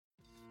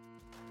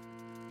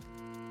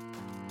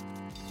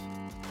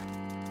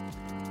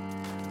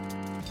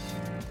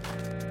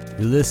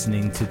You're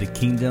listening to the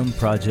Kingdom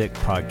Project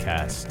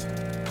Podcast.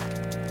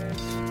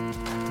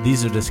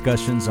 These are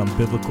discussions on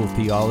biblical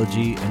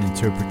theology and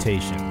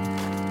interpretation.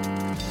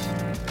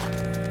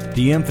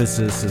 The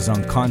emphasis is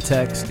on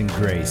context and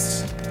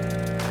grace.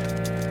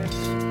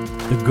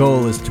 The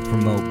goal is to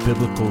promote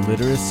biblical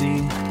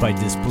literacy by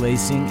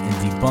displacing and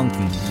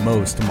debunking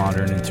most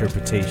modern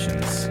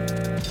interpretations.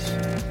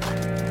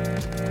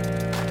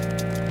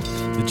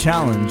 The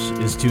challenge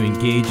is to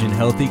engage in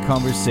healthy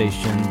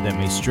conversation that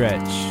may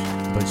stretch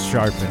but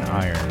sharpen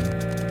iron.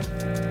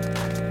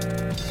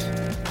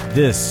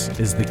 This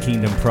is the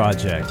Kingdom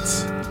Project,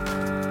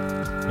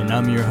 and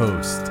I'm your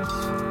host,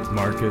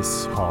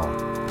 Marcus Hall.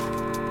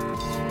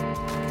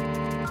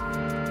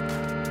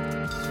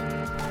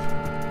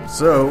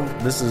 So,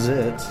 this is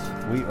it.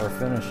 We are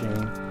finishing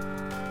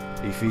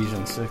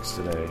Ephesians 6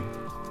 today.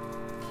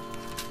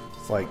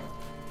 It's like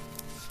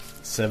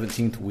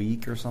 17th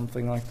week or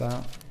something like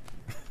that.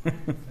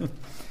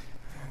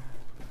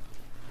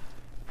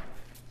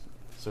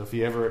 So if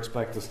you ever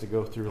expect us to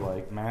go through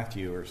like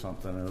Matthew or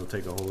something, it'll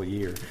take a whole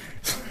year.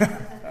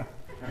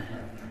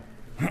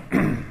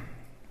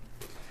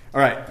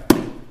 All right.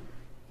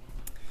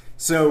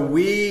 So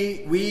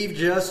we've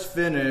just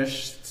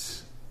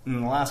finished in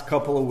the last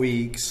couple of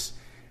weeks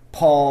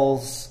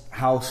Paul's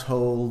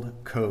household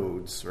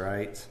codes,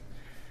 right?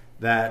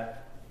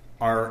 That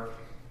are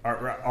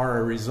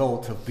a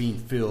result of being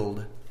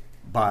filled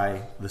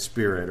by the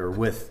Spirit or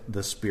with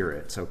the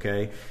Spirit,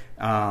 okay?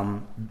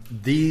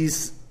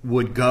 These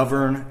would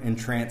govern and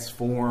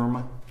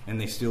transform,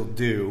 and they still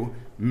do,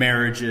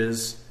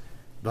 marriages,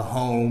 the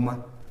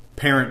home,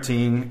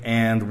 parenting,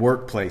 and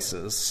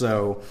workplaces.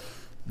 So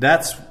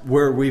that's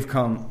where we've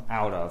come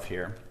out of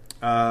here.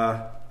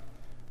 And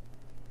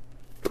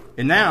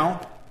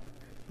now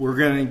we're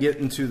going to get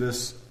into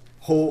this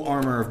whole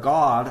armor of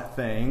God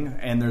thing,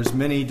 and there's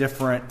many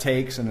different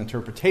takes and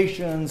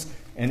interpretations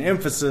and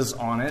emphasis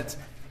on it.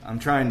 I'm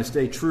trying to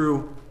stay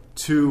true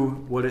to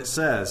what it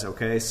says,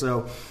 okay?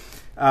 So,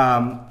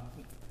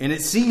 and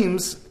it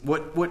seems,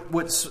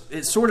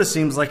 it sort of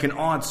seems like an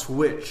odd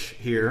switch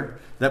here,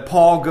 that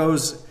Paul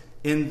goes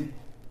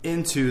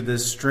into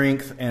this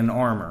strength and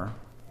armor.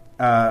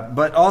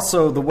 But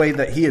also the way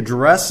that he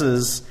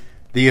addresses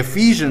the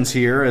Ephesians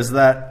here is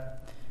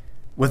that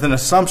with an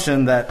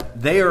assumption that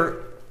they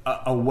are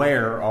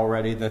aware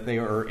already that they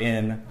are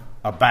in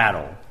a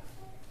battle.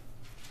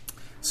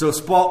 So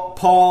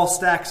Paul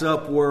stacks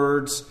up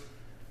words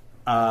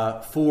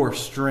for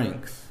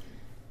strength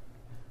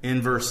in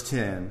verse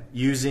 10,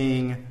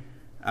 using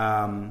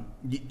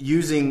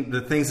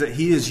the things that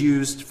he has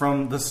used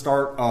from the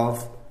start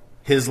of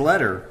his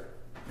letter.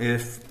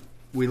 If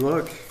we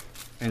look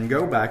and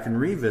go back and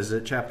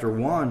revisit chapter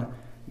 1,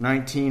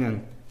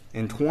 19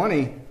 and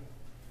 20,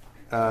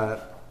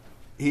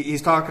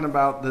 he's talking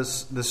about the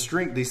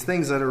strength, these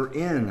things that are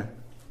in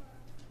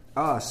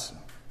us.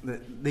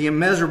 The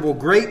immeasurable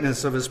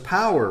greatness of his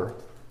power,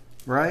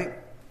 right?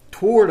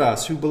 Toward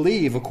us who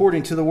believe,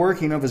 according to the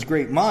working of his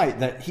great might,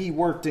 that he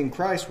worked in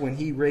Christ when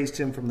he raised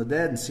him from the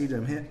dead and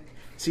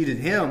seated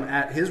him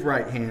at his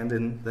right hand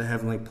in the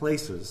heavenly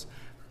places.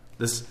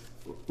 This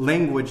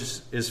language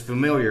is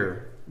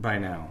familiar by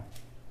now.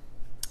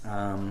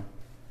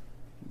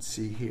 Let's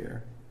see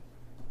here.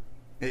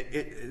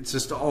 It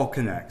just all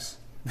connects.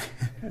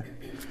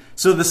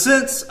 So the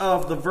sense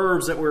of the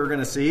verbs that we're going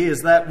to see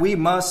is that we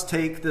must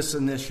take this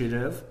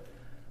initiative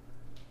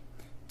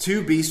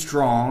to be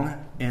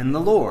strong in the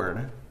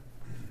Lord.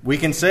 We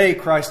can say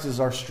Christ is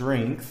our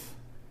strength.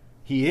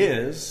 He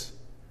is.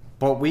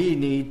 But we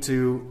need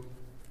to,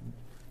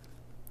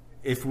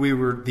 if we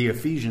were the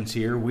Ephesians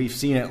here, we've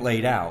seen it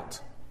laid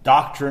out.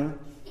 Doctrine,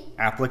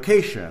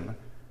 application.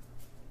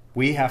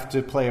 We have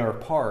to play our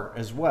part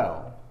as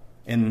well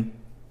in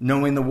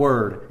knowing the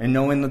Word and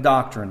knowing the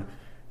doctrine,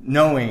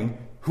 knowing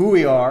who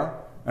we are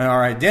and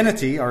our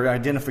identity, our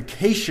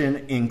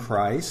identification in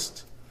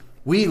Christ.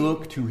 We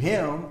look to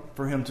Him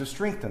for Him to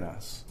strengthen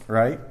us,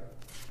 right?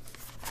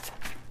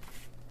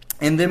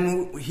 And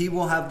then He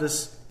will have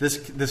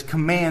this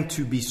command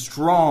to be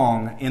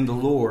strong in the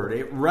Lord.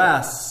 It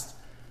rests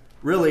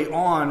really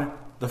on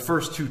the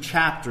first two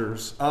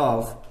chapters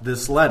of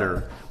this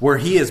letter, where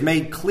he has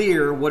made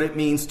clear what it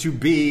means to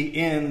be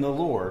in the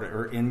Lord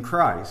or in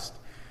Christ.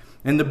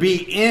 And to be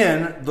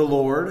in the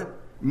Lord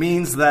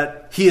means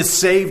that He has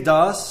saved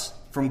us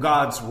from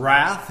God's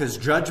wrath, His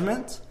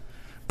judgment,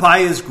 by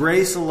His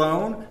grace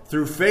alone,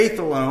 through faith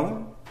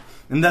alone,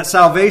 and that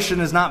salvation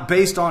is not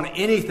based on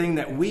anything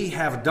that we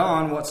have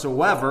done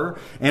whatsoever.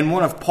 And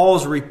one of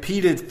Paul's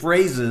repeated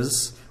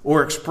phrases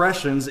or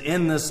expressions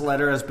in this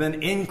letter has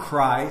been in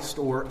Christ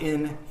or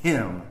in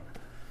Him.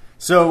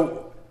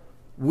 So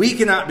we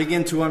cannot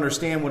begin to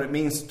understand what it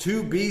means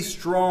to be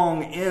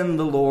strong in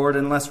the Lord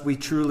unless we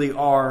truly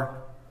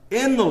are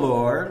in the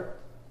Lord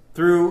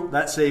through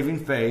that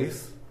saving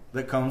faith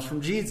that comes from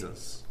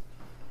Jesus.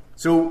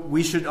 So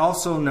we should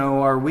also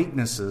know our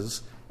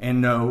weaknesses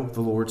and know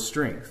the Lord's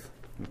strength.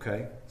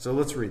 Okay? So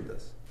let's read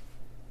this.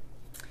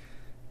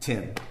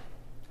 10.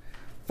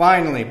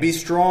 Finally, be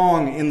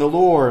strong in the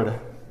Lord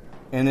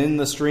and in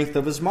the strength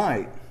of his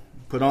might.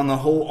 Put on the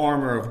whole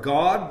armor of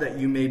God, that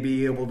you may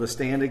be able to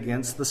stand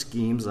against the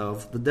schemes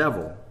of the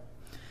devil.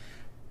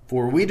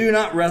 For we do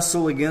not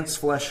wrestle against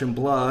flesh and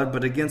blood,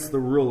 but against the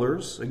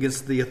rulers,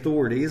 against the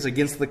authorities,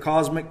 against the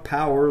cosmic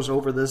powers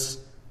over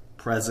this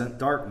present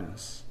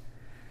darkness,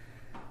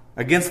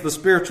 against the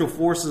spiritual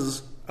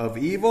forces of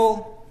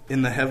evil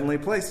in the heavenly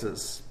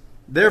places.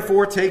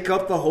 Therefore, take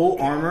up the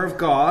whole armor of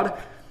God,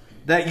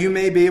 that you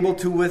may be able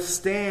to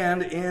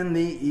withstand in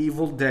the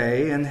evil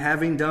day, and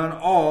having done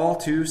all,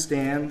 to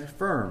stand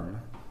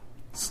firm.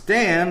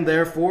 Stand,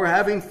 therefore,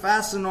 having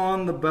fastened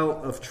on the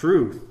belt of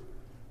truth,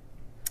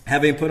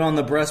 having put on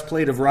the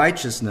breastplate of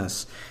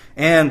righteousness,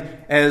 and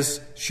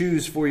as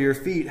shoes for your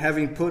feet,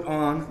 having put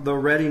on the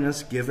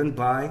readiness given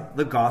by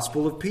the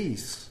gospel of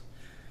peace.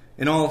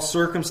 In all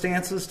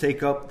circumstances,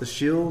 take up the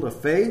shield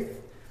of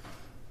faith,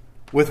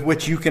 with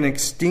which you can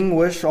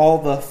extinguish all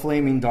the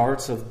flaming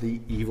darts of the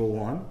evil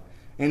one,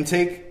 and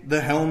take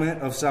the helmet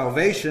of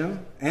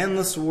salvation and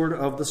the sword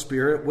of the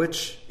Spirit,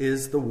 which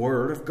is the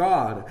word of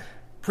God,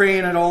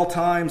 praying at all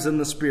times in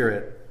the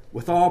Spirit,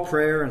 with all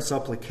prayer and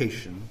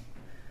supplication.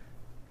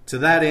 To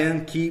that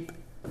end, keep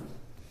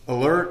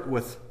alert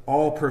with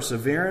all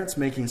perseverance,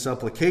 making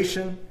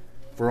supplication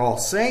for all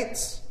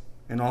saints,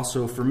 and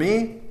also for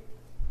me,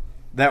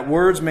 that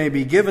words may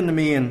be given to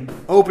me in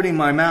opening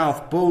my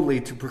mouth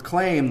boldly to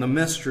proclaim the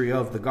mystery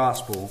of the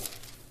gospel,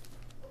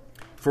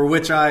 for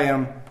which I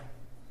am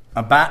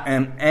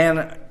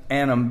an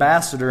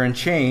ambassador in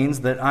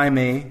chains, that I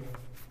may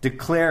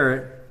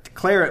declare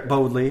it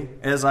boldly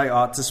as I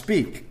ought to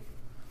speak.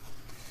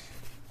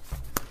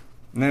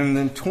 And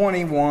then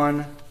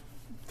 21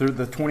 through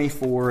the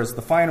 24 is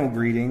the final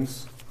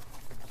greetings.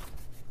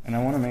 And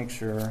I want to make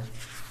sure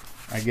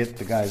I get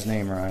the guy's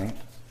name right.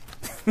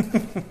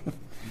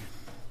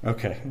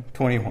 Okay,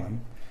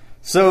 21.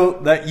 So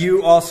that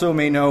you also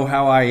may know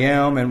how I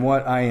am and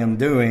what I am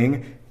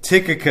doing,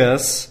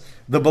 Tychicus,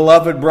 the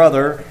beloved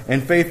brother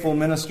and faithful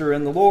minister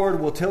in the Lord,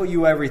 will tell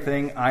you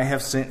everything. I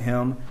have sent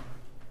him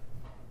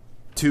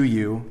to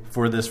you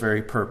for this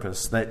very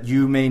purpose, that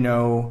you may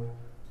know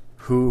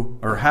who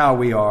or how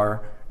we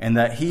are, and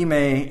that he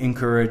may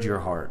encourage your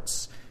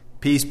hearts.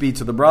 Peace be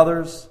to the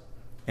brothers,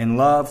 in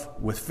love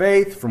with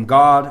faith from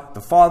God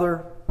the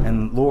Father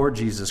and Lord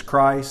Jesus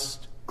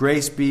Christ.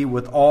 Grace be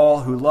with all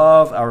who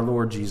love our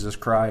Lord Jesus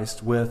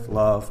Christ with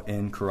love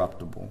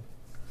incorruptible.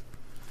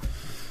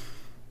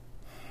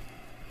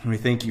 We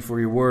thank you for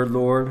your word,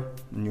 Lord.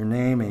 In your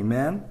name,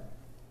 amen.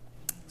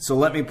 So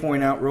let me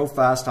point out real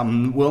fast, I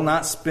will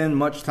not spend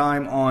much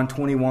time on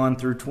 21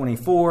 through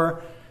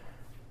 24.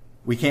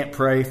 We can't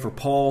pray for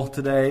Paul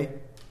today.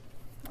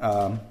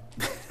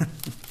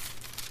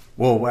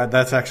 Well,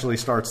 that actually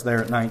starts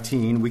there at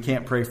 19. We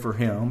can't pray for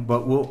him,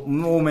 but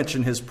we'll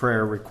mention his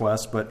prayer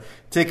request. But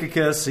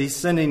Tychicus, he's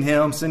sending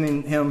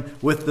him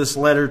with this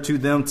letter to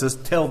them to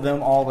tell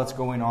them all that's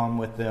going on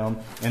with them.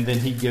 And then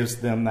he gives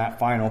them that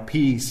final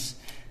peace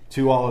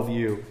to all of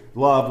you.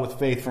 Love with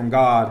faith from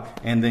God,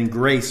 and then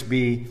grace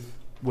be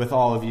with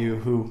all of you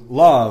who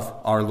love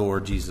our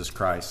Lord Jesus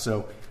Christ.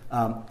 So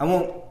I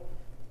won't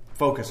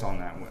focus on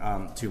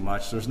that too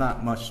much. There's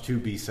not much to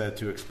be said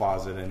to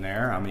exposit in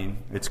there. I mean,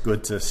 it's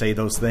good to say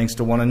those things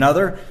to one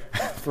another,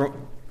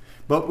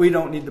 but we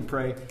don't need to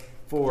pray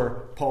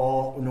for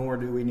Paul, nor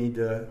do we need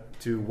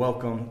to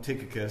welcome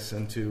Tychicus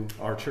into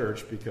our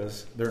church,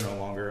 because they're no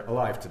longer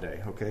alive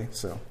today. Okay,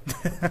 so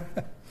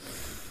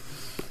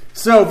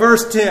so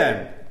verse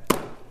 10,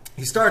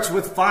 he starts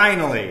with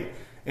finally,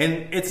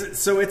 and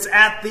it's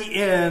at the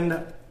end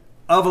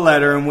of a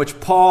letter in which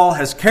Paul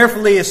has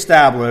carefully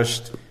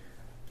established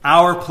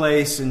our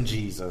place in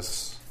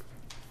Jesus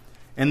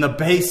and the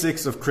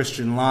basics of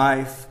Christian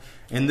life.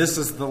 And this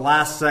is the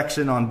last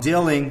section on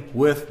dealing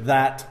with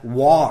that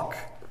walk.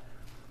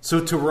 So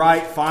to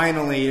write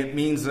finally, it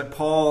means that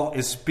Paul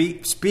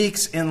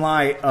speaks in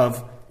light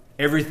of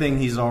everything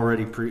he's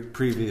already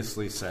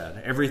previously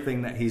said,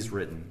 everything that he's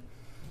written.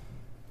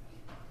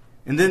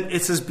 And then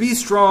it says, be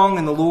strong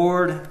in the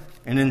Lord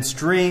and in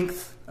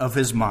strength of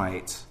his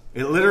might.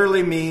 It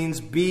literally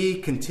means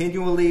be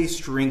continually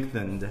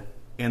strengthened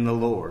in the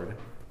Lord.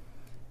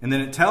 And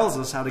then it tells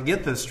us how to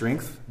get this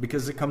strength,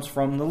 because it comes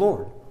from the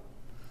Lord.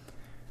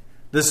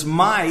 This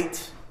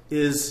might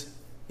is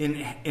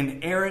an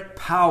inerrant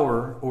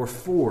power or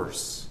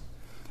force,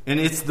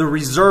 and it's the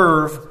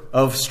reserve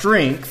of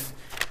strength.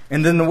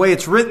 And then the way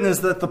it's written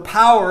is that the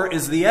power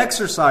is the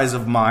exercise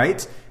of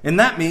might, and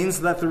that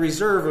means that the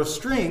reserve of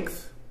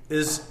strength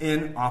is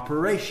in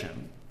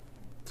operation.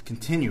 It's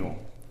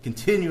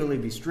continually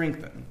be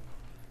strengthened.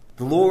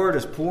 The Lord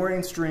is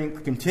pouring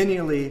strength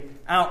continually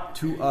out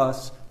to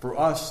us for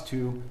us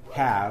to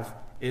have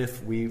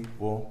if we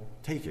will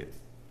take it.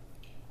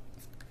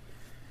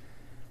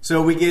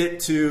 So we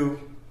get to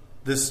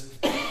this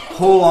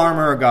whole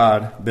armor of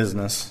God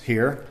business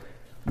here.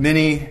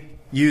 Many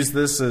use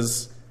this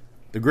as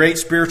the great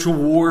spiritual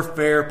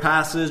warfare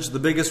passage, the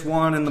biggest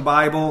one in the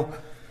Bible.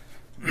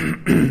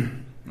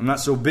 I'm not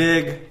so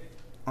big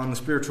on the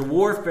spiritual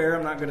warfare.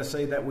 I'm not going to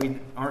say that we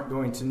aren't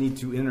going to need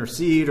to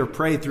intercede or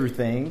pray through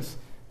things.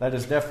 That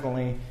is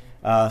definitely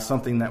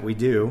something that we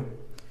do.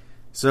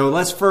 So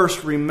let's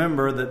first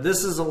remember that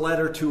this is a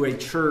letter to a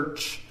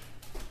church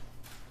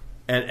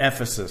at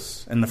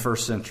Ephesus in the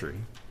first century.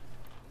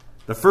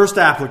 The first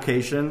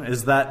application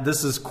is that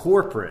this is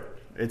corporate.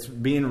 It's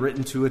being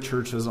written to a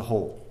church as a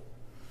whole.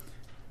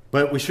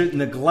 But we shouldn't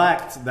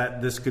neglect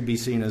that this could be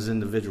seen as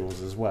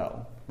individuals as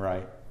well,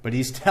 right? But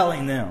he's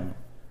telling them,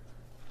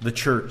 the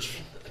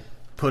church,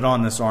 put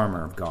on this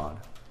armor of God.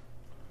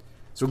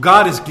 So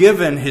God has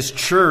given his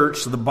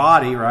church, the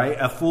body, right,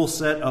 a full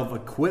set of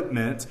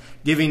equipment,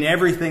 giving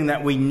everything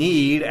that we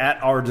need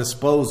at our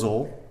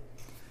disposal.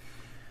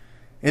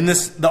 And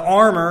the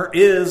armor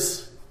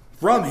is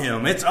from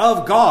him. It's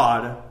of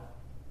God.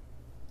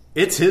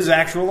 It's his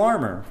actual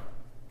armor.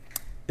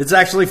 It's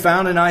actually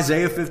found in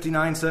Isaiah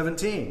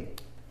 59:17.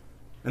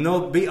 And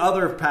there'll be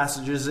other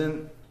passages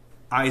in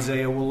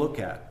Isaiah we'll look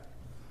at.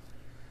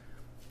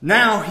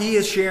 Now he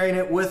is sharing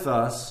it with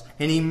us,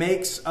 and he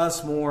makes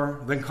us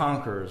more than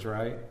conquerors,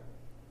 right?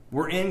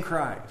 We're in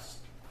Christ.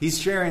 He's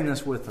sharing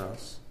this with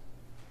us.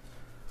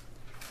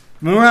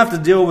 We're going to have to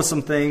deal with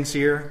some things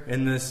here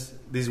in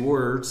these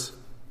words,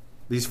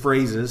 these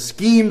phrases.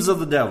 Schemes of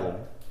the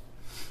devil.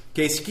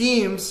 Okay,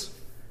 schemes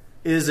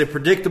is a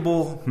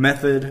predictable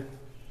method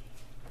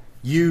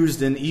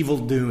used in evil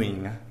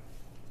doing.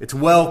 It's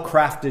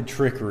well-crafted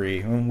trickery.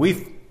 And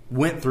we've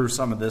went through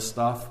some of this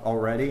stuff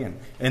already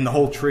and the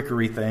whole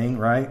trickery thing,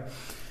 right?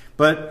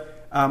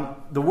 But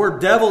the word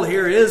devil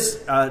here is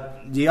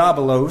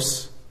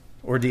diabolos,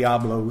 or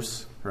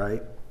diablos,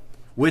 right?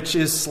 Which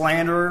is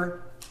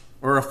slanderer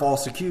or a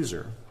false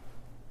accuser.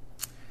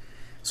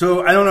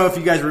 So I don't know if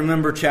you guys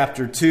remember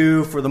chapter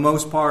 2. For the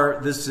most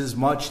part, this is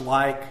much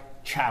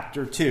like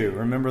chapter 2.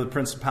 Remember the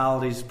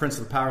principalities, prince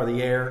of the power of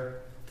the air,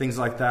 things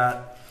like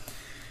that.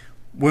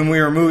 When we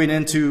are moving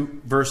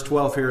into verse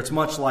 12 here, it's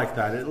much like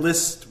that. It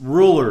lists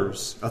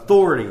rulers,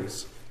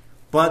 authorities.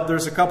 But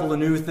there's a couple of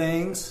new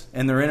things,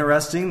 and they're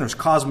interesting. There's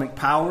cosmic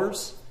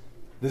powers,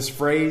 this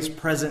phrase,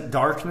 present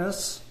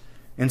darkness,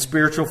 and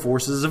spiritual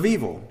forces of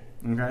evil.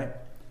 Okay?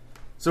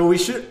 So we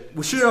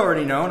should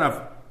already know, and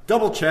I've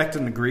double-checked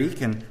in the Greek,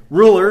 and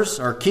rulers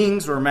are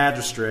kings or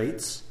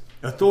magistrates.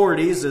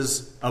 Authorities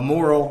is a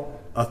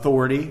moral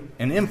authority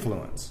and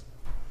influence.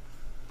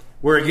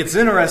 Where it gets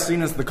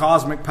interesting is the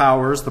cosmic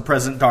powers, the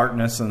present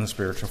darkness, and the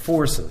spiritual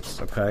forces.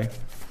 Okay?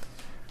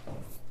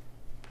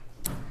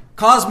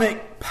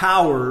 Cosmic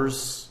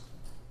powers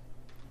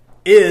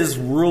is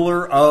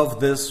ruler of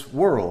this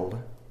world.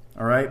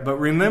 All right? But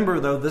remember,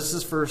 though, this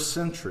is first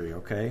century.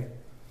 Okay?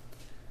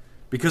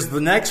 Because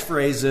the next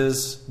phrase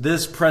is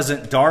this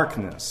present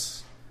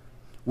darkness,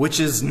 which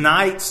is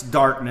night's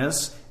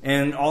darkness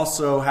and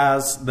also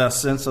has the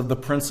sense of the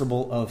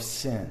principle of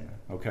sin.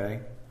 Okay?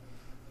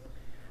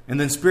 And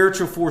then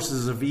spiritual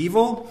forces of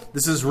evil.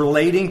 This is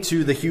relating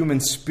to the human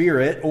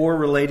spirit or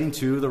relating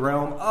to the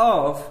realm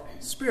of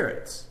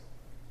spirits.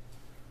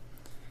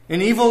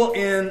 And evil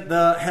in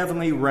the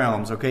heavenly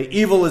realms. Okay,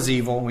 evil is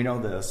evil. We know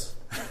this.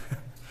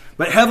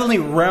 But heavenly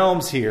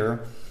realms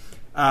here,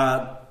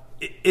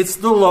 it's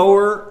the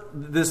lower,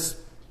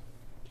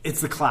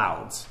 it's the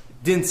clouds.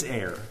 Dense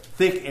air.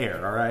 Thick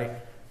air, all right?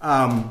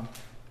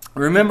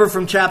 Remember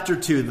from chapter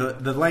 2,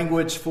 the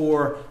language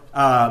for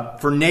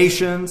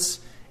nations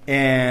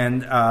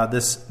and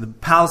the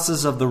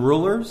palaces of the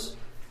rulers.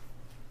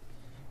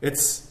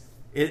 It's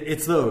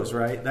those,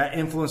 right? That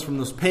influence from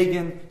those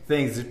pagan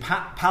things,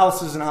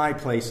 palaces and high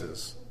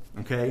places.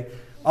 Okay.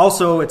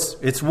 Also,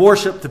 it's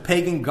worship to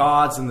pagan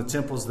gods and the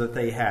temples that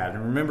they had.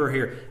 And remember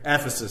here,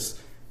 Ephesus,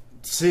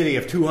 city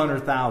of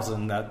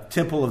 200,000, the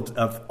temple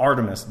of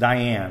Artemis,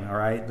 Diane. All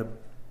right, the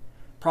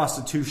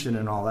prostitution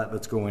and all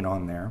that's going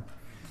on there.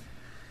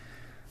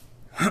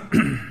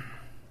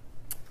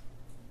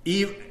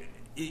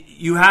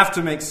 You have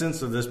to make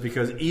sense of this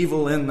because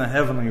evil in the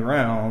heavenly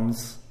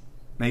realms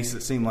makes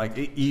it seem like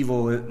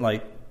evil, it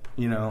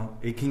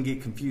can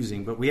get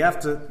confusing. But we have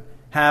to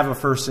have a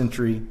first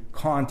century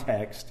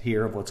context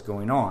here of what's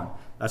going on.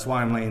 That's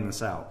why I'm laying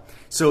this out.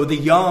 So the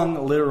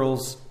Young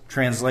Literal's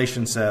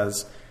translation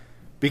says,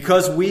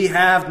 because we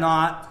have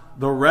not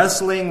the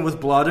wrestling with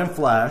blood and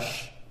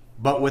flesh,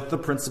 but with the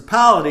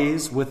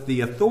principalities, with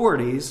the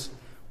authorities,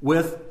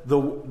 with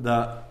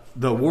the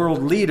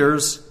world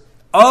leaders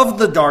of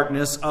the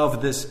darkness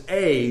of this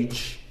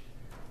age,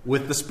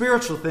 with the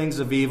spiritual things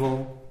of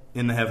evil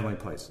in the heavenly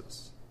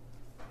places.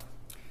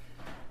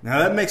 Now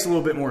that makes a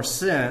little bit more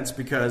sense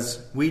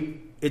because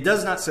it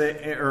does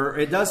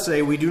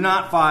say we do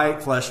not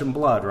fight flesh and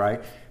blood,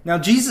 right? Now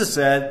Jesus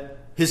said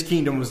his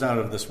kingdom was not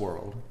of this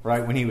world,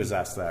 right? When he was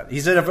asked that. He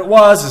said if it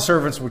was, the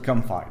servants would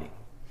come fighting.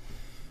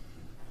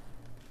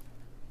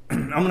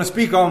 I'm going to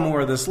speak on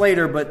more of this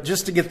later, but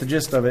just to get the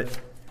gist of it,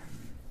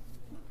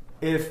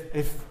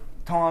 if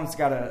Tom's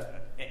got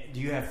do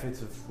you have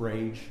fits of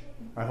rage?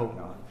 I hope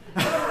not.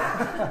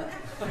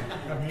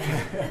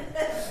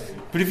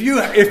 But if you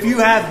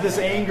have this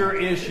anger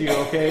issue,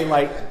 okay,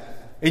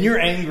 and you're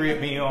angry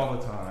at me all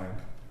the time,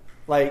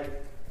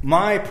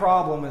 my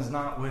problem is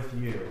not with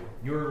you.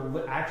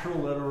 Your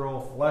actual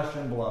literal flesh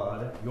and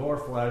blood, your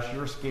flesh,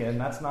 your skin,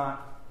 that's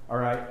not, all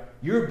right?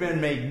 You've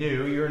been made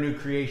new. You're a new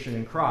creation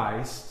in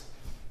Christ.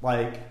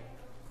 Like,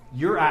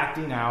 you're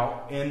acting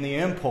out in the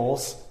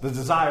impulse, the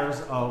desires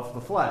of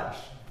the flesh.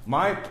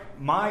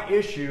 My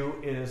issue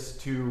is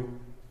to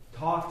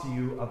talk to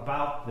you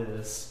about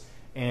this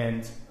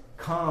and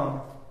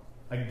come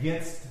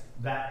against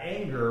that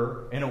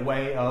anger in a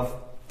way of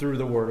through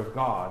the Word of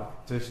God,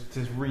 to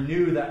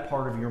renew that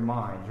part of your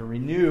mind, to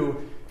renew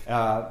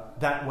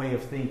that way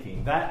of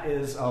thinking. That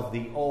is of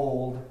the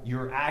old.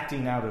 You're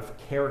acting out of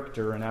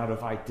character and out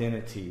of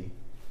identity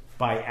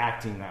by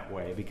acting that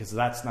way, because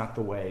that's not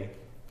the way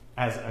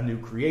as a new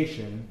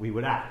creation we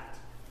would act,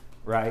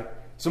 right?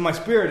 So my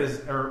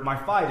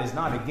fight is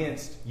not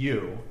against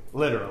you,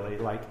 literally.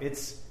 Like,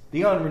 it's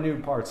the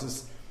unrenewed parts.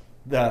 It's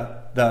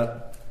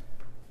the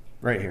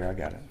right here. I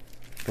got it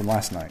from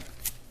last night.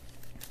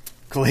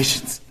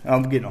 Galatians.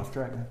 I'm getting off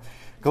track now.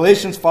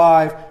 Galatians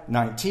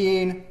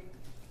 5:19.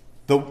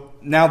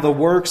 Now the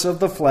works of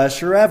the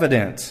flesh are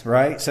evident,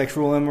 right?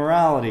 Sexual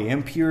immorality,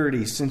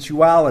 impurity,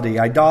 sensuality,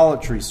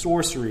 idolatry,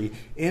 sorcery,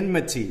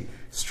 enmity,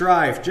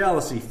 strife,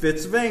 jealousy,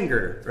 fits of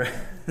anger,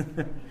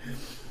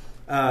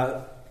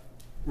 right?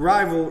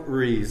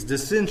 Rivalries,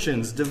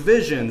 dissensions,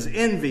 divisions,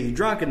 envy,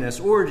 drunkenness,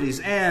 orgies,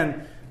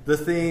 and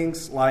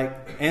things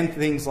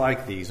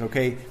like these.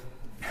 Okay,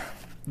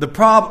 the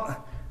problem.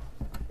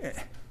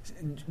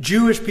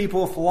 Jewish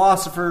people,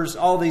 philosophers,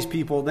 all these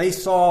people, they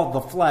saw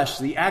the flesh,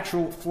 the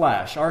actual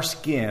flesh, our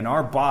skin,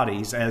 our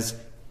bodies, as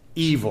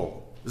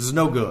evil. This is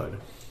no good,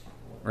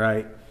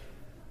 right?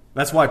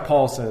 That's why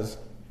Paul says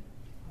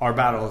our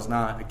battle is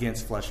not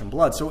against flesh and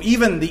blood. So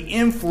even the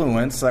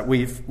influence that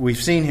we've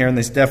seen here in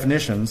these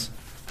definitions,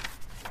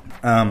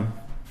 let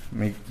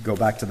me go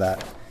back to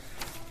that.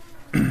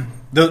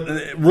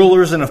 The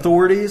rulers and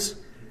authorities.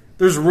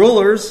 There's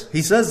rulers,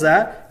 he says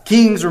that.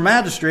 Kings or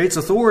magistrates,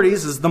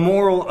 authorities, is the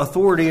moral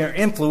authority or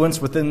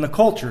influence within the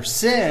culture.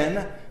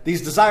 Sin,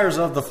 these desires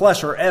of the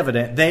flesh are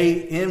evident. They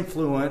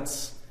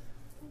influence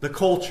the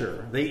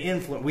culture.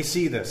 We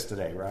see this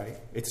today, right?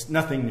 It's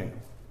nothing new.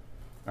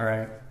 All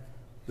right?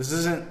 This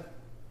isn't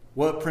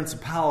what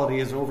principality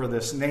is over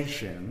this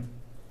nation.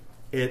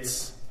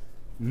 It's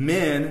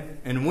men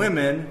and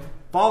women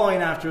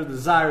following after the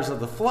desires of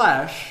the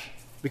flesh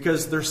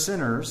because they're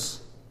sinners.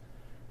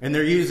 And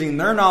they're using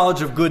their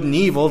knowledge of good and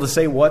evil to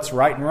say what's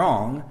right and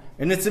wrong.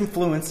 And it's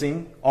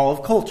influencing all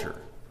of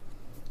culture.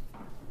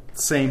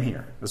 Same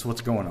here. That's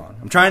what's going on.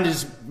 I'm trying to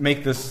just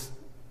make this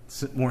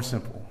more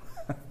simple.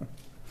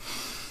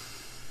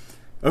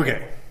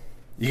 Okay.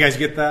 You guys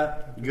get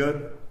that? You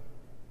good?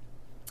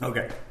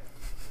 Okay.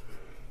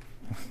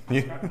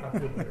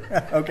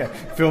 Okay.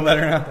 Feel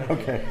better now?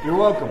 Okay. You're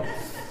welcome.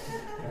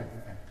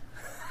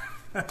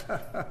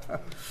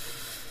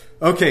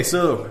 Okay,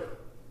 so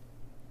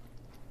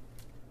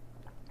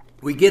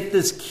we get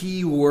this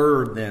key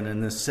word then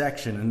in this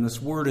section, and this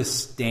word is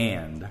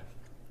stand.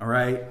 All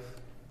right?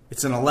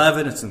 It's in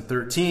 11, it's in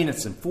 13,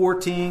 it's in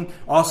 14.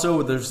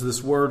 Also, there's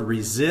this word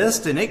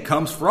resist, and it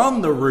comes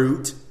from the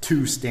root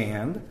to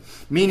stand,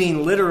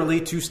 meaning literally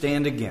to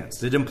stand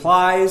against. It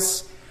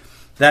implies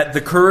that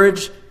the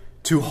courage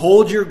to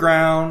hold your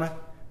ground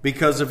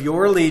because of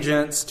your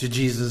allegiance to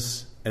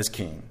Jesus as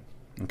King.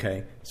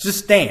 Okay? It's just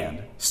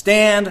stand.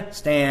 Stand,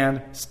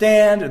 stand,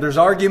 stand. There's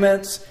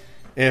arguments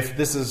if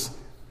this is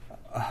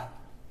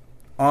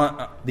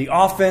on the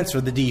offense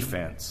or the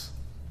defense.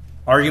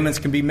 Arguments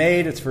can be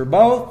made. It's for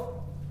both.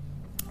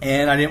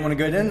 And I didn't want to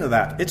go into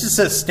that. It just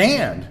says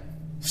stand.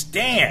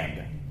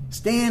 Stand.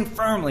 Stand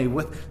firmly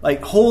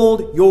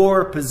hold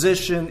your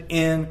position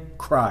in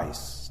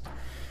Christ.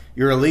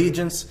 Your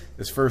allegiance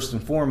is first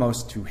and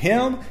foremost to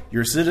Him.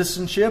 Your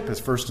citizenship is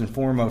first and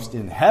foremost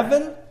in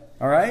heaven.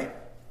 All right?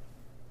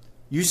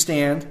 You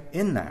stand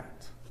in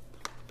that.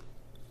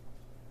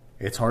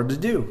 It's hard to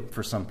do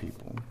for some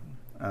people.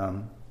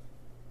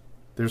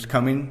 There's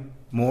coming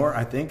more.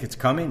 I think it's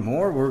coming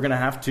more. We're going to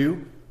have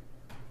to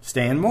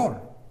stand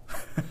more.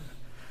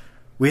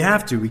 We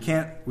have to. We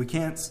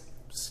can't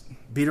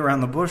beat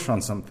around the bush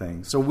on some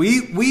things. So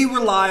we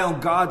rely on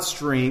God's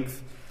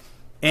strength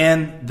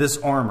and this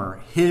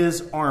armor,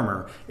 His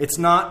armor. It's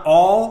not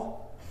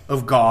all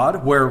of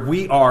God where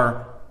we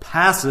are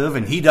passive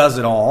and He does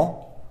it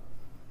all.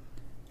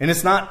 And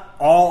it's not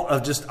all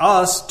of just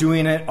us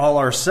doing it all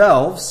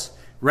ourselves.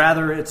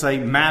 Rather, it's a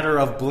matter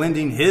of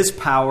blending His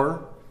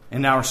power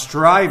and our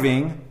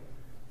striving,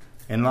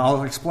 and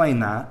I'll explain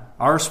that.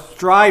 Our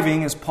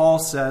striving, as Paul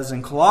says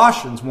in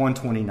Colossians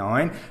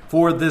 1:29,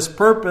 for this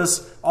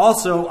purpose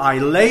also I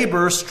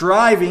labor,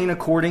 striving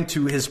according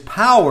to His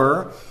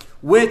power,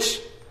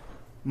 which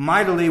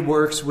mightily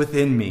works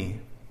within me.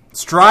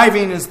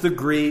 Striving is the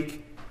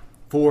Greek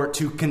for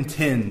to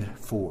contend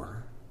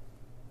for.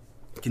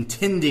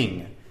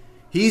 Contending.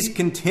 He's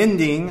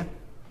contending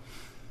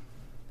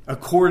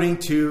according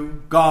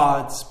to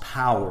God's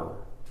power,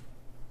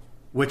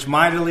 which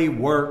mightily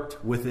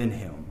worked within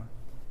him.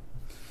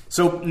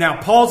 So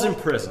now Paul's in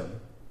prison.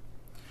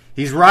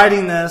 He's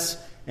writing this,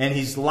 and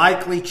he's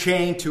likely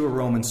chained to a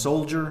Roman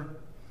soldier.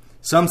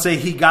 Some say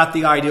he got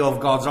the idea of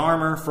God's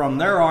armor from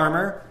their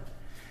armor.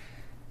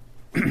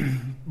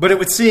 But it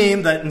would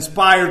seem that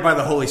inspired by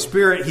the Holy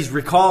Spirit, he's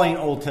recalling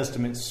Old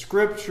Testament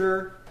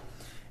scripture,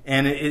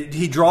 and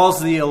he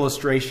draws the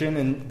illustration,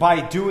 and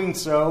by doing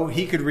so,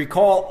 he could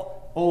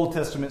recall Old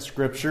Testament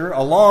scripture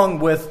along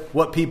with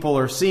what people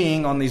are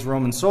seeing on these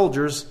Roman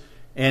soldiers,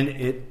 and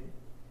it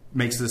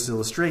makes this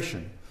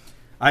illustration.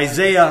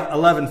 Isaiah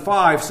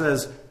 11:5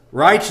 says,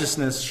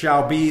 "Righteousness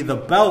shall be the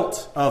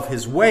belt of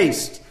his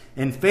waist,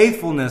 and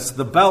faithfulness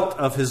the belt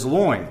of his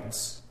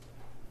loins."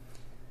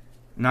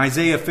 In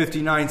Isaiah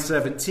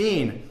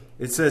 59:17,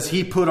 it says,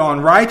 "He put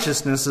on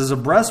righteousness as a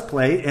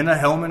breastplate and a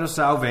helmet of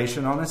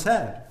salvation on his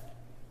head."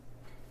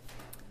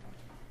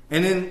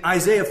 And in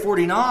Isaiah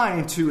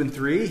 49:2 and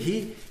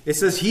 3, it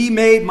says, "He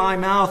made my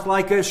mouth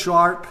like a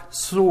sharp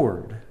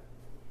sword."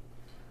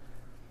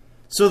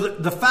 So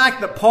the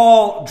fact that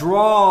Paul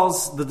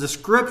draws the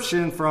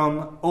description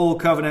from Old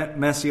Covenant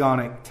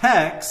Messianic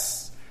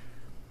texts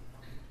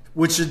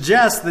would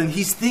suggest that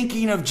he's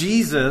thinking of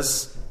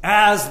Jesus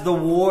as the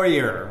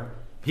warrior.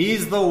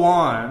 He's the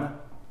one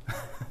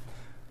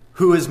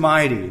who is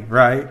mighty,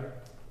 right?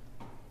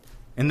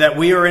 And that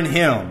we are in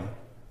him.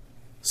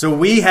 So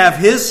we have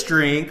his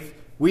strength,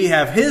 we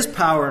have his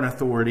power and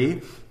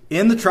authority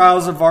in the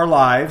trials of our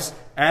lives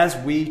as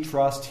we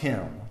trust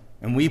him.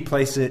 And we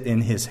place it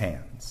in his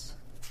hands.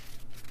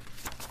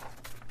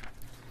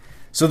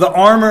 So the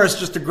armor is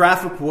just a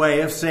graphic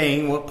way of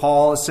saying what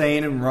Paul is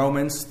saying in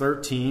Romans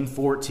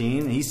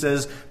 13:14. He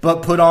says,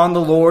 "But put on the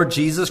Lord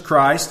Jesus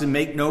Christ and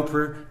make no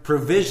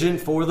provision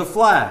for the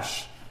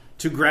flesh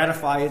to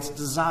gratify its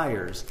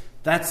desires."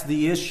 That's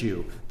the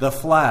issue. The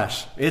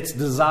flesh, its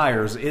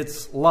desires,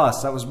 its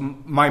lust. That was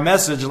my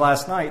message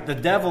last night. The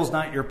devil's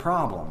not your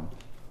problem.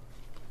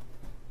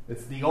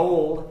 It's the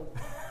old,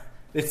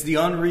 it's the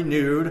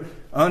unrenewed,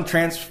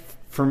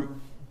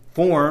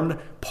 untransformed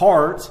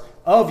part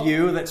of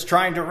you that's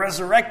trying to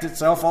resurrect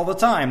itself all the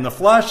time. The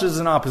flesh is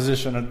in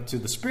opposition to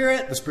the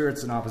spirit. The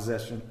spirit's in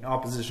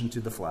opposition to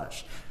the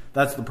flesh.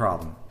 That's the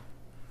problem.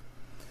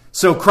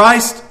 So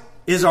Christ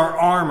is our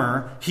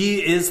armor.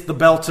 He is the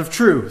belt of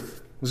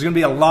truth. There's going to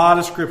be a lot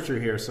of scripture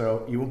here,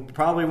 so you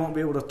probably won't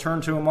be able to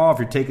turn to them all. If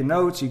you're taking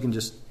notes, you can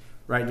just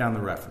write down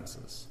the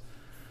references.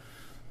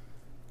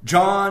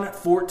 John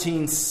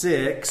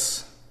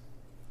 14:6,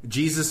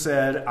 Jesus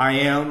said, "I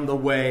am the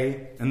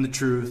way and the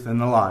truth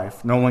and the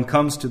life. No one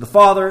comes to the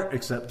Father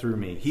except through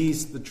me."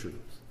 He's the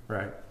truth,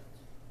 right?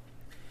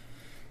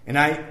 And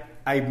I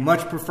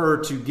much prefer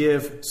to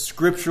give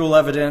scriptural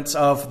evidence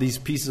of these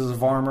pieces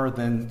of armor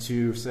than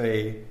to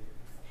say,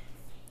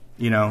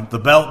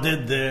 the belt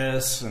did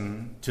this,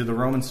 and to the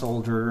Roman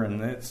soldier,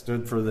 and it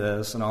stood for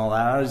this, and all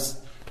that. I just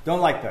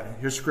don't like that.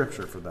 Here's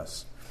scripture for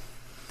this.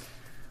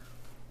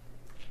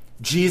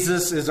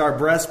 Jesus is our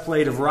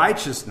breastplate of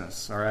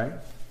righteousness, all right?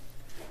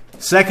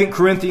 2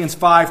 Corinthians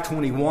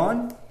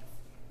 5:21.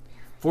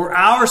 "For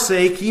our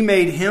sake he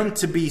made him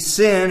to be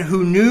sin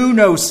who knew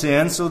no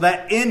sin, so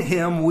that in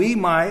him we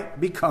might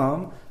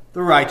become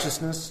the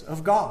righteousness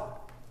of God."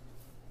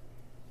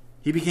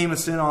 He became a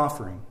sin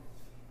offering.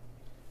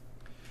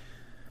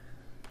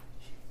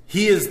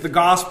 He is the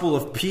gospel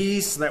of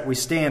peace that we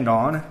stand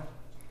on.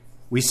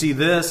 We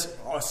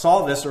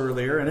saw this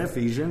earlier in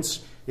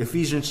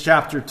Ephesians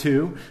chapter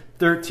 2,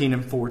 13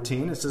 and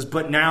 14. It says,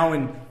 "But now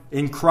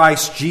in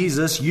Christ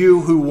Jesus,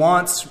 you who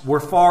once were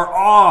far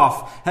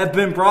off have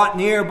been brought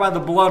near by the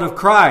blood of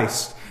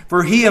Christ.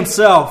 For he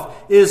himself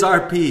is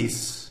our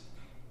peace,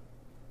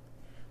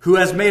 who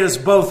has made us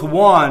both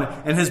one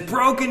and has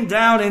broken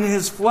down in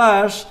his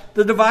flesh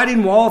the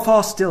dividing wall of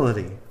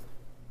hostility."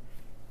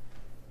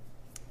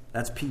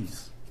 That's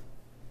peace.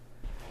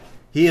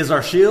 He is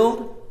our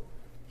shield.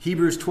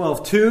 Hebrews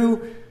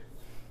 12:2.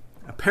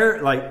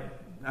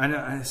 I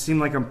know I seem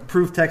like I'm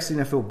proof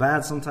texting. I feel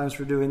bad sometimes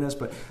for doing this,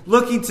 but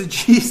looking to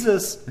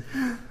Jesus,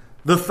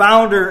 the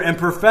founder and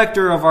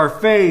perfecter of our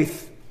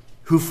faith,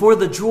 who for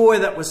the joy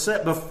that was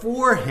set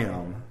before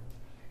him,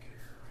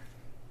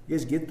 you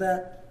guys get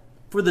that?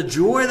 For the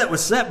joy that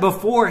was set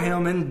before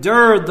him,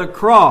 endured the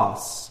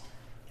cross,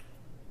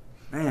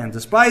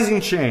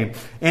 despising shame,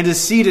 and is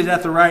seated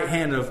at the right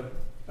hand of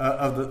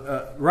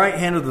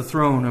the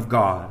throne of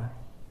God.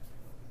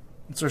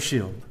 It's our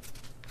shield.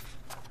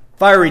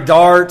 Fiery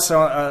darts,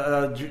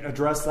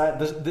 address that.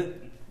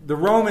 The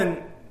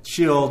Roman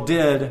shield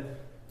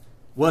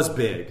was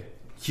big,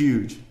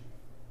 huge.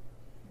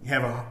 You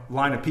have a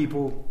line of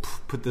people,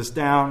 put this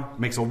down,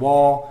 makes a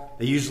wall.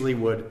 They usually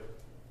would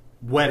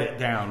wet it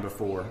down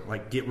before,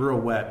 get real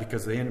wet,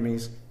 because the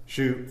enemies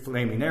shoot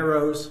flaming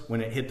arrows.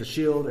 When it hit the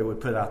shield, it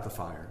would put out the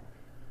fire.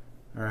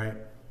 All right?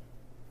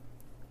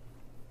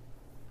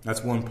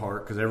 That's one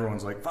part, because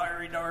everyone's like,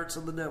 fiery darts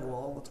of the devil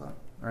all the time.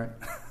 All right?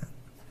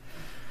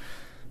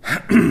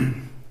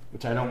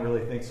 Which I don't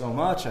really think so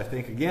much. I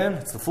think, again,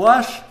 it's the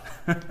flesh.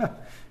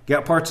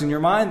 Got parts in your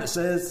mind that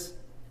says,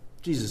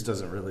 Jesus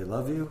doesn't really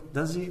love you,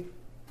 does he?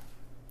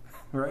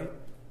 Right?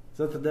 Is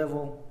that the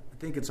devil? I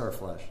think it's our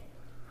flesh.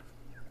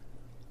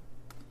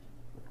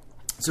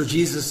 So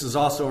Jesus is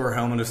also our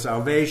helmet of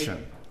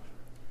salvation.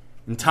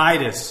 In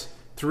Titus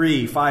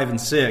 3, 5, and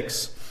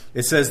 6,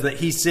 it says that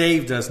he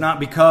saved us not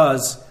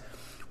because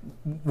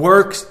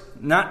works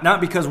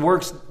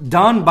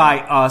done by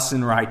us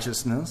in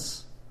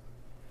righteousness,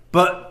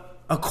 but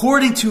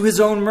according to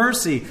his own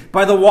mercy,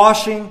 by the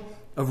washing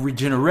of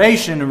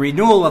regeneration and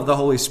renewal of the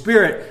Holy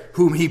Spirit,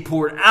 whom he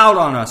poured out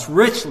on us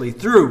richly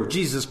through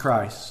Jesus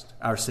Christ,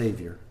 our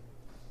Savior.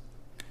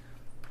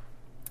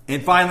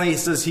 And finally, he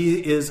says he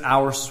is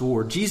our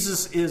sword.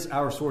 Jesus is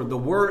our sword. The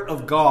Word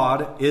of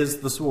God is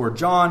the sword.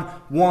 John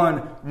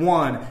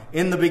 1:1.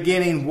 In the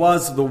beginning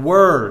was the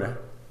Word,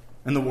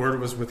 and the Word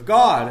was with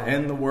God,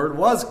 and the Word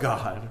was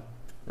God.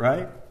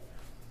 Right?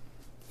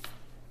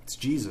 It's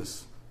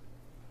Jesus.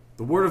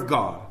 The Word of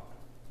God.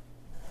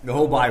 The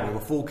whole Bible, the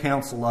full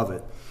counsel of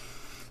it.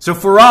 So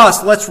for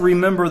us, let's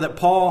remember that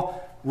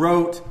Paul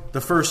wrote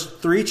the first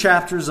 3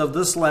 chapters of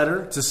this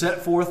letter to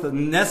set forth a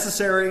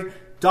necessary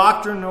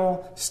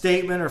doctrinal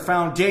statement or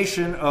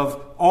foundation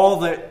of all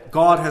that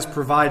God has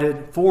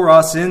provided for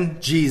us in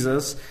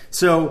Jesus.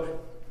 So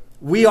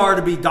we are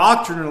to be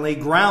doctrinally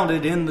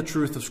grounded in the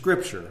truth of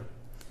Scripture.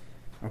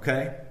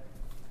 Okay?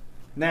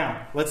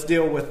 Now, let's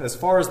deal with, as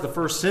far as the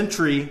first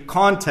century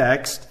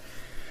context,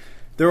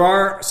 there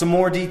are some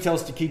more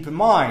details to keep in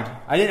mind.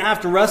 I didn't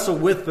have to wrestle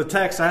with the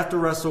text. I have to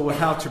wrestle with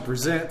how to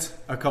present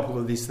a couple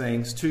of these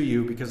things to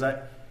you, because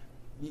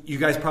you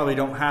guys probably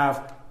don't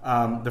have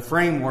the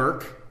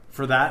framework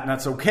for that, and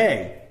that's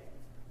okay.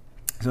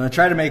 So I'm going to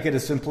try to make it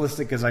as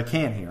simplistic as I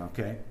can here,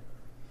 okay?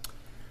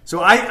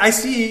 So I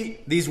see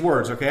these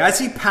words, okay? I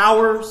see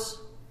powers,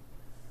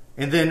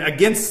 and then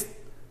against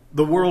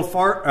the world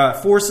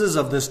forces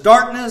of this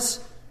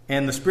darkness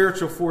and the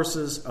spiritual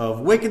forces of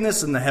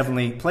wickedness in the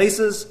heavenly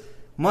places,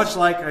 much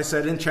like I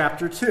said in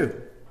chapter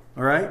 2,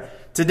 all right?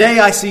 Today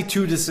I see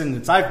 2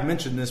 descendants. I've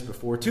mentioned this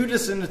before. 2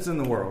 descendants in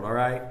the world, all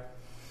right?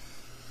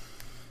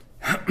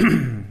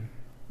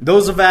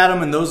 Those of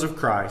Adam and those of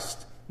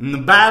Christ. And the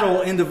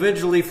battle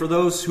individually for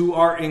those who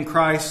are in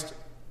Christ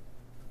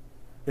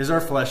is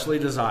our fleshly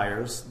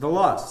desires, the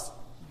lust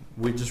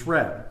we just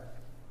read.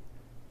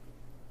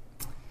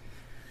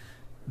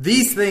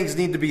 These things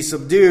need to be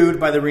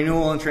subdued by the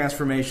renewal and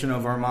transformation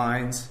of our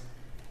minds.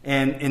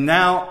 And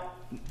now,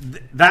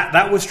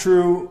 that was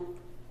true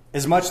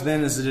as much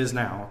then as it is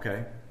now,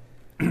 okay?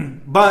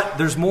 But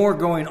there's more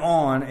going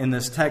on in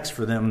this text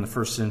for them in the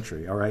first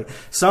century, all right?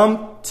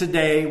 Some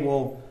today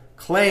will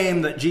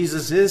claim that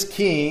Jesus is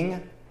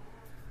king,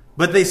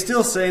 but they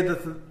still say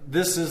that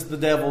this is the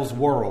devil's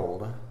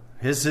world.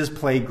 His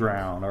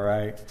playground, all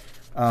right?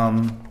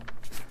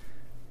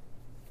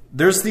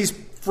 There's these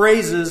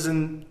phrases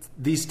and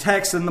these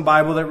texts in the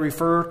Bible that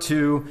refer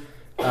to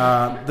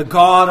the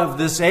God of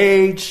this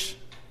age,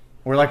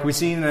 or like we've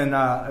seen in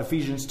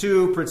Ephesians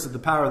 2, prince of the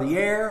power of the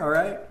air, all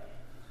right?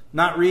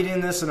 Not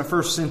reading this in a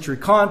first century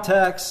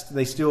context,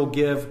 they still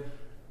give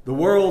the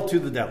world to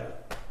the devil.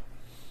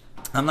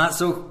 I'm not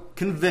so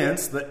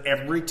convinced that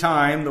every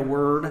time the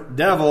word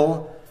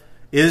devil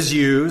is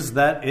used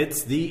that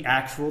it's the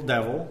actual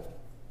devil.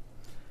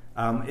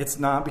 It's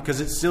not, because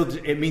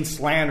it means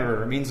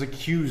slanderer, it means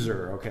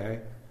accuser,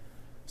 okay?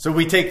 So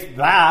we take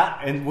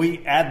that and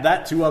we add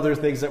that to other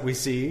things that we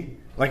see,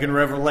 like in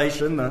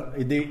Revelation,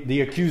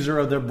 the accuser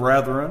of their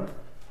brethren.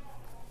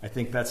 I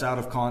think that's out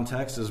of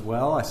context as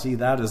well. I see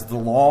that as the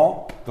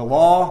law. The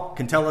law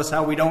can tell us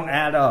how we don't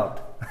add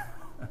up.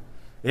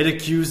 It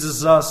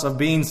accuses us of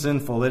being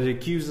sinful. It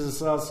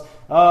accuses us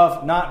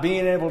of not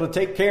being able to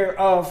take care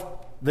of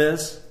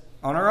this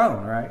on our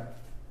own, right?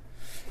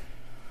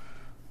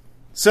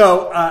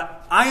 So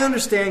I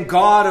understand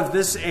God of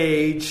this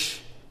age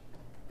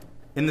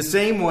in the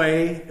same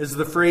way as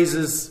the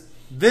phrases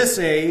this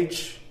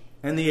age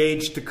and the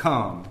age to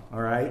come,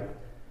 all right?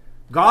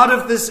 God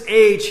of this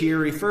age here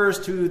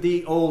refers to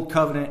the Old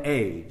Covenant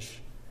age.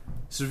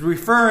 This is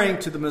referring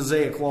to the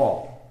Mosaic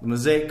law, the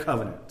Mosaic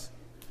covenant.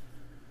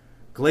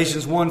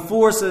 Galatians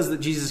 1:4 says that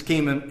Jesus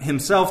came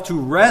himself to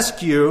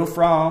rescue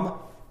from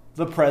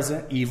the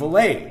present evil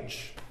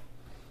age.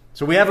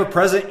 So we have a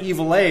present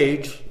evil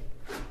age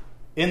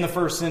in the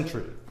first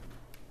century.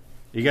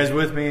 You guys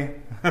with me?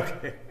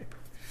 Okay.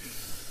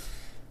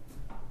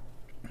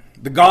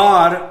 The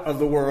God of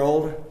the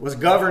world was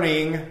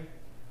governing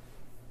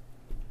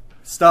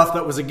stuff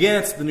that was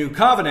against the new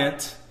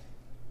covenant.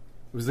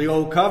 It was the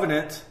old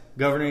covenant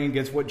governing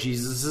against what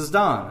Jesus has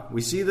done.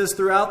 We see this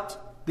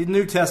throughout the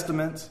New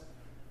Testament,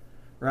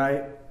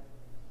 right?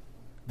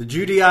 The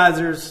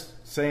Judaizers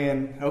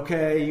saying,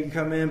 okay, you can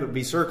come in, but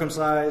be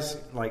circumcised.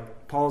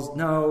 Like Paul's,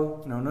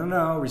 no.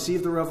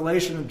 Receive the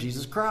revelation of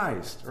Jesus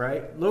Christ,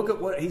 right? Look at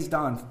what he's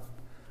done.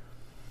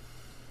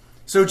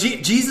 So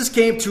Jesus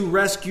came to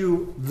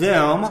rescue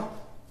them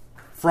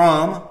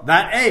from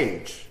that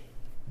age.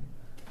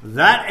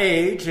 That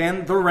age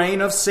and the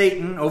reign of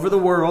Satan over the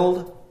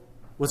world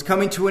was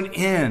coming to an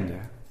end.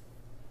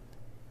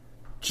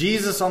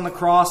 Jesus on the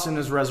cross in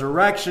his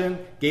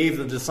resurrection gave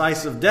the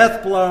decisive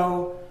death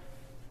blow,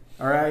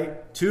 all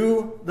right,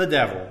 to the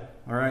devil.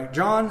 All right, 1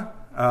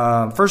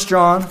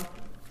 John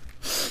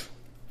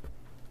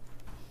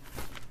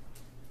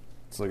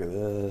Let's look at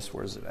this.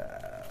 Where's it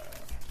at?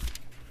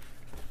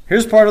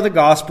 Here's part of the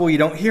gospel you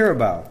don't hear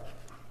about.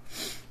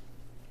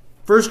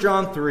 1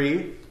 John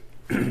 3.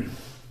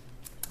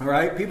 All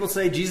right, people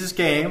say Jesus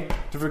came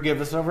to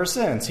forgive us of our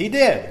sins. He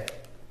did.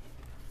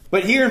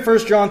 But here in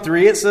 1 John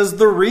 3, it says,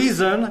 the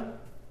reason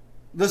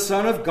the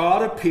Son of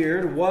God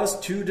appeared was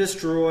to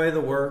destroy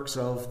the works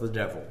of the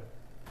devil.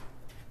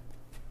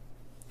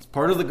 It's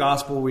part of the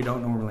gospel we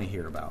don't normally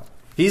hear about.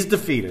 He's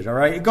defeated, all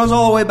right? It goes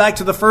all the way back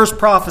to the first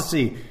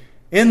prophecy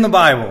in the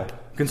Bible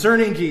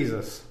concerning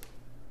Jesus.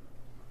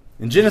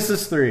 In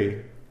Genesis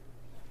 3,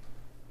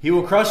 he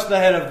will crush the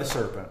head of the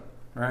serpent,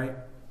 right?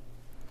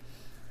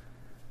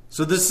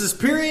 So this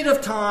period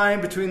of time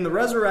between the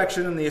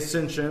resurrection and the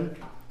ascension,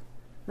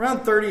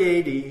 around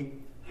 30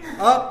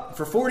 AD, up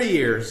for 40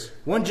 years,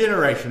 one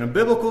generation, a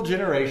biblical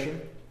generation,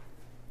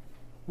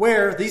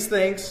 where these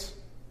things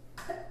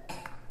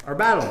are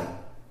battling.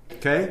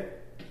 Okay?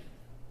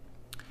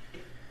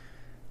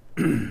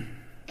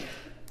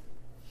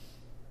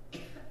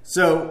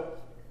 So,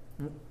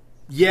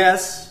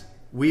 yes,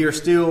 we are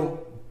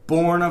still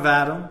born of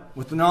Adam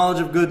with the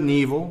knowledge of good and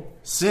evil.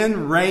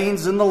 Sin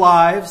reigns in the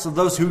lives of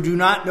those who do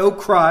not know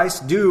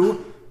Christ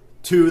due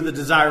to the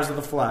desires of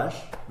the flesh,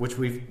 which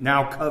we've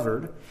now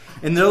covered.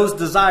 And those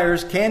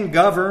desires can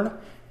govern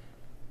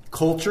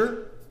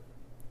culture,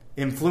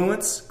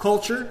 influence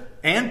culture,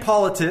 and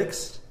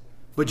politics,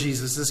 but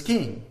Jesus is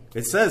king.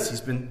 It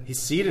says he's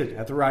seated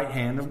at the right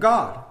hand of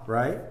God,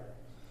 right?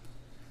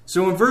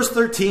 So in verse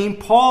 13,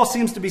 Paul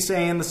seems to be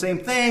saying the same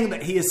thing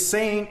that he is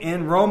saying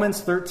in Romans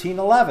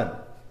 13:11.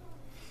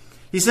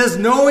 He says,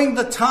 knowing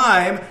the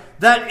time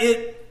that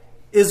it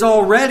is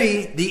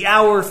already the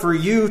hour for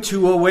you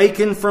to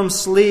awaken from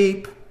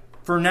sleep,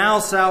 for now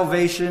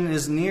salvation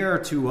is nearer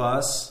to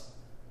us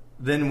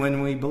than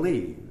when we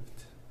believed.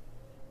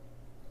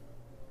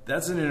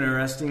 That's an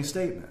interesting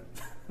statement.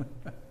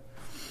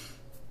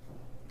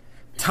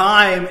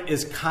 Time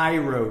is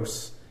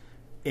kairos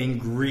in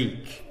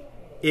Greek.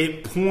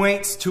 It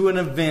points to an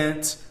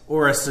event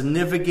or a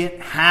significant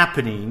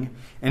happening.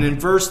 And in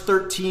verse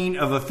 13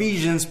 of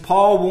Ephesians,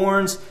 Paul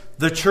warns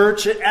the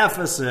church at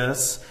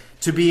Ephesus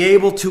to be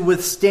able to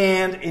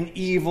withstand an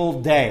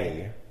evil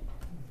day.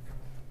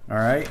 All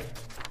right?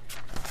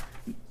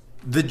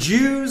 The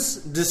Jews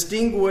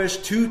distinguish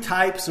two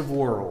types of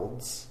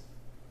worlds.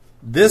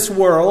 This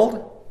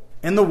world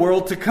and the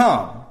world to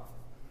come.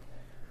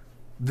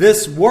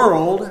 This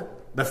world,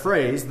 the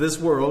phrase, this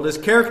world, is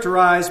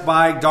characterized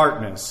by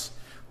darkness.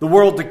 The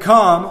world to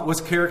come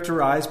was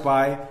characterized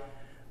by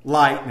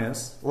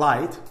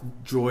light,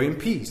 joy, and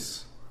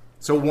peace.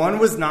 So one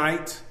was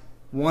night,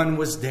 one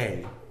was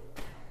day.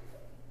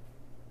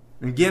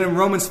 And again in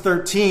Romans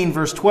 13,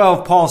 verse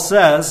 12, Paul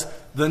says,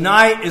 the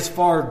night is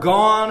far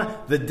gone,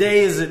 the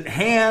day is at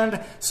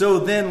hand, so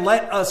then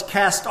let us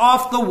cast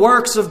off the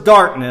works of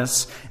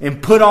darkness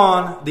and put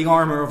on the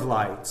armor of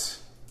light.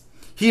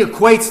 He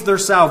equates their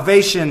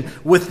salvation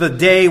with the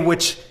day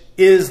which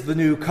is the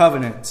new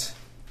covenant.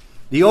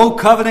 The old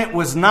covenant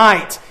was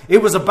night.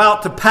 It was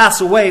about to pass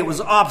away. It was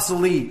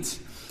obsolete.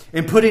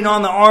 And putting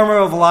on the armor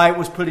of light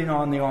was putting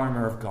on the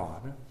armor of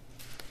God.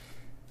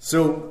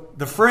 So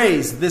the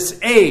phrase, this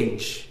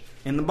age,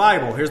 in the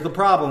Bible, here's the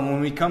problem.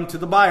 When we come to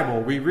the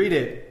Bible, we read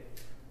it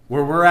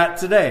where we're at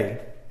today.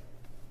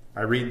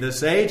 I read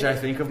this age, I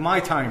think of my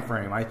time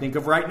frame. I think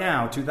of right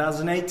now,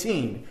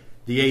 2018.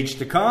 The age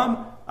to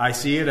come, I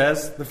see it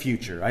as the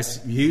future.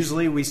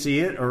 Usually we see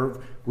it, or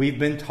we've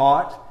been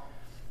taught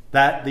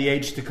that the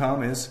age to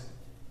come is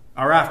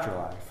our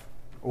afterlife,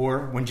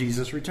 or when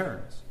Jesus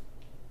returns.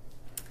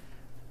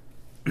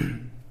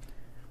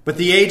 But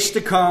the age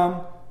to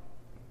come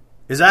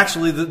is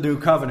actually the new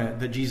covenant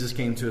that Jesus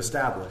came to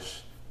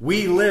establish.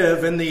 We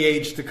live in the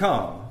age to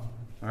come.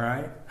 All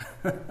right?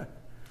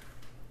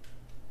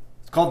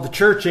 It's called the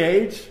church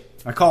age.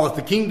 I call it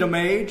the kingdom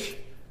age.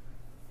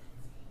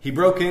 He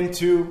broke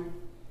into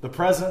the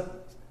present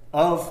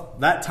of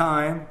that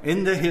time,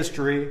 into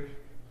history,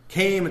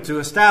 came to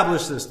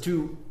establish this,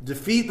 to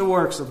defeat the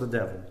works of the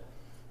devil,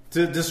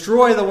 to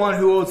destroy the one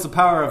who holds the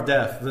power of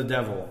death, the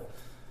devil,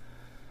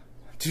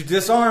 to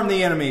disarm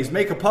the enemies,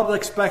 make a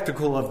public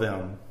spectacle of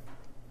them,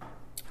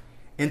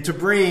 and to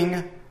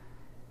bring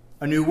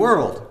a new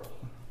world,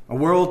 a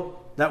world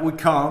that would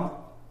come,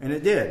 and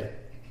it did.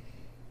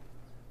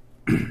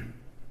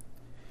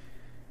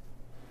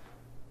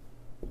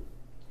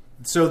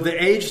 So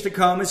the age to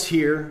come is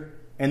here,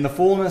 and the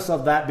fullness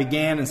of that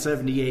began in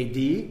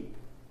 70 AD,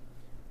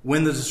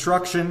 when the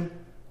destruction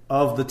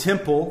of the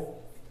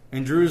temple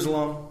in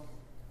Jerusalem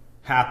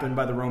happened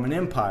by the Roman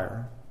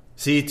Empire.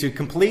 See, to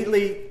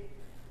completely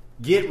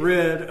get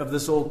rid of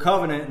this old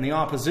covenant and the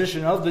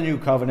opposition of the new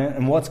covenant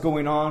and what's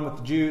going on with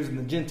the Jews and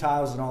the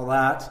Gentiles and all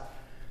that,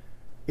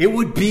 it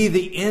would be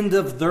the end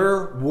of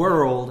their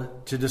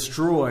world to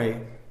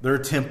destroy their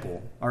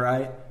temple. All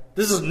right?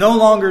 This is no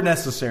longer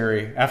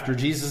necessary after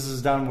Jesus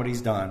has done what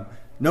he's done.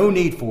 No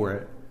need for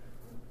it.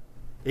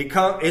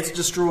 It's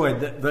destroyed.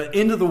 The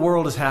end of the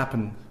world has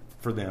happened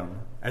for them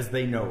as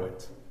they know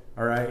it.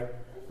 All right?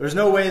 There's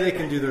no way they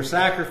can do their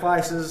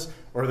sacrifices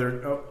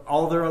or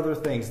all their other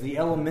things. The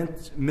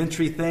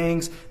elementary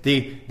things,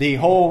 the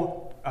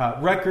whole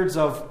records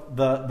of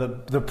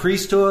the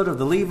priesthood of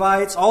the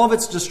Levites, all of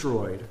it's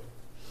destroyed.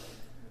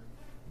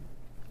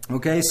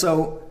 Okay,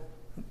 so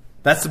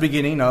that's the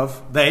beginning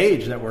of the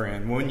age that we're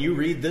in. When you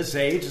read this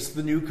age, it's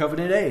the new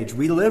covenant age.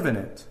 We live in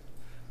it.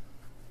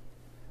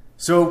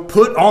 So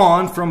put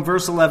on from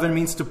verse 11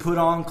 means to put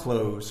on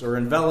clothes or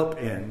envelop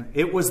in.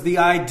 It was the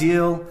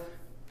ideal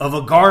of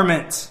a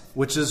garment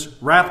which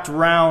is wrapped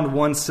around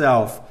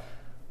oneself.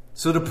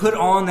 So to put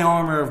on the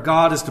armor of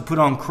God is to put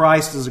on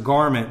Christ as a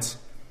garment.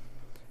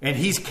 And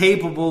He's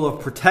capable of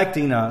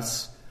protecting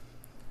us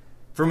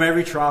from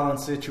every trial and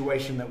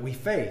situation that we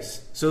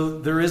face. So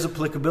there is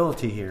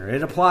applicability here.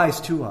 It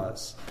applies to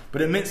us.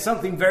 But it meant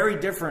something very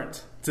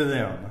different to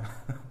them.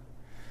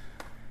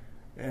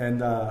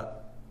 And I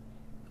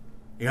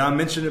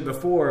mentioned it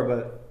before,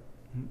 but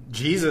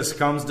Jesus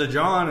comes to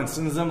John and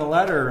sends them a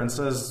letter and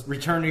says,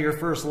 return to your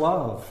first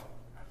love.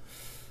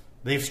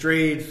 They've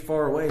strayed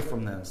far away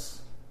from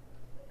this.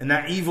 And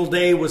that evil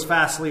day was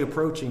fastly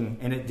approaching,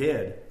 and it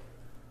did.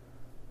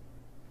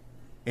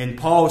 And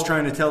Paul was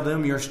trying to tell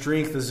them your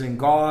strength is in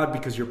God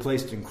because you're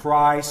placed in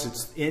Christ.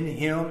 It's in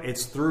Him.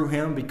 It's through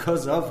Him,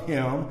 because of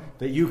Him,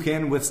 that you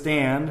can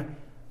withstand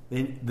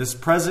this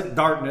present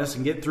darkness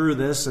and get through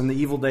this and the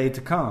evil day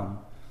to come.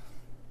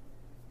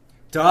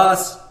 To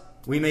us,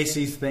 we may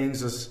see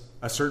things as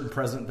a certain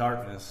present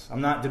darkness.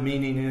 I'm not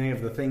demeaning any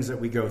of the things that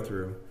we go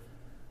through.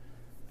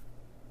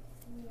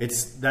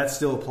 That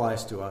still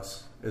applies to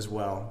us as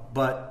well.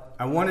 But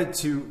I wanted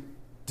to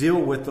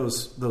deal with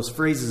those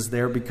phrases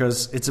there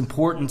because it's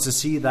important to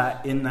see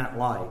that in that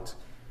light.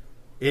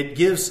 It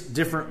gives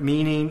different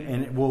meaning,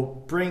 and it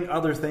will bring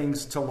other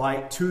things to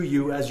light to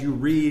you as you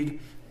read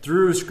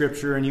through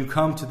Scripture and you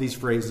come to these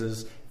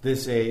phrases,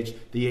 this age,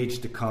 the age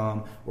to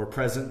come, or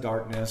present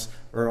darkness,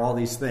 or all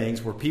these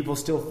things where people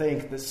still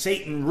think that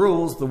Satan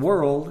rules the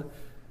world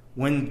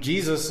when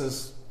Jesus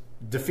has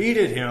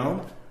defeated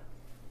him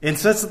and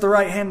sits at the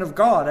right hand of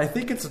God. I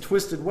think it's a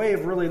twisted way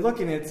of really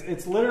looking at it.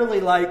 It's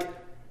literally like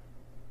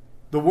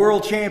the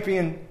world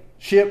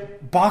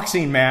championship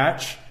boxing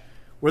match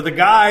where the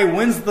guy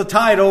wins the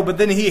title, but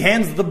then he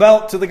hands the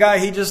belt to the guy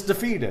he just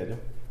defeated.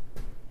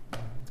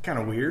 It's kind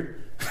of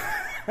weird.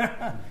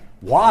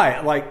 Why?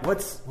 Like,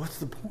 what's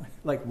the point?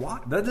 Like, why?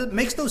 That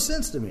makes no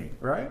sense to me,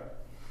 right?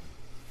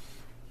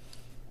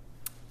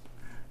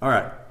 All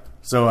right.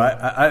 So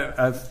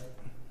I've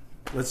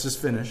let's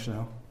just finish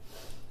now.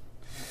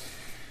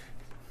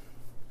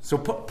 So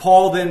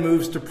Paul then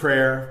moves to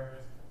prayer,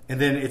 and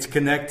then it's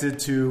connected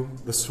to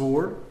the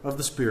sword of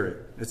the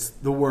Spirit. It's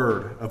the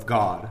Word of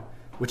God,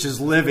 which is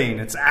living,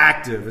 it's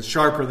active, it's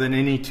sharper than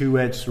any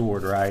two-edged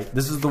sword, right?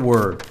 This is the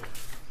Word.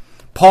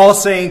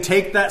 Paul's saying,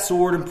 take that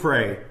sword and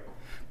pray.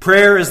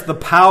 Prayer is the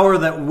power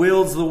that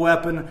wields the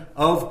weapon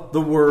of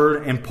the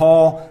Word, and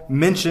Paul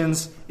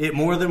mentions it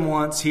more than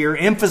once here,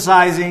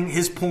 emphasizing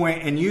his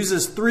point and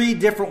uses 3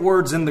 different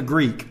words in the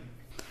Greek.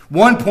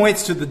 One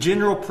points to the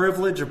general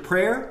privilege of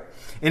prayer,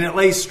 and it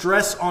lays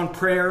stress on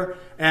prayer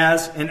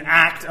as an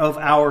act of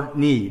our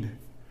need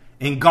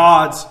and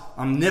God's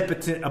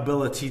omnipotent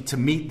ability to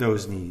meet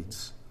those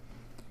needs.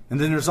 And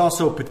then there's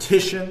also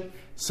petition,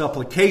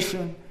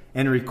 supplication,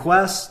 and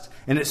request,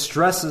 and it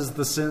stresses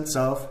the sense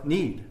of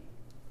need.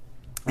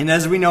 And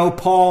as we know,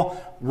 Paul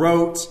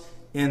wrote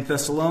in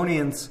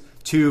Thessalonians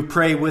to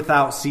pray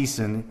without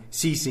ceasing,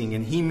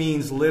 and he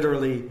means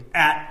literally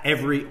at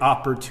every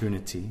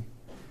opportunity.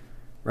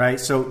 Right?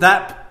 So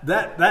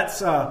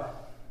that's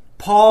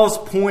Paul's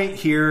point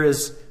here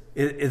is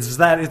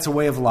that it's a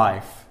way of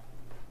life.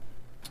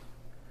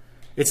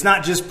 It's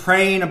not just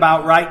praying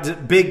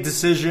about big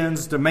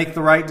decisions to make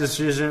the right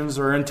decisions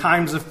or in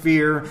times of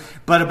fear,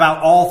 but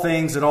about all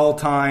things at all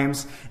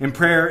times. And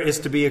prayer is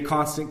to be a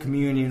constant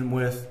communion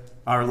with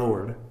our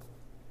Lord.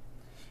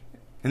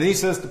 And then he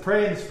says to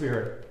pray in the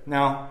Spirit.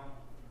 Now,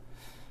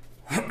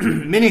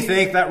 many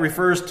think that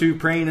refers to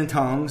praying in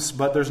tongues,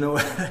 but there's no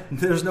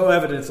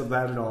evidence of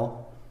that at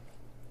all.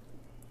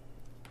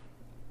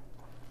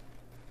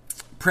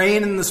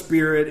 Praying in the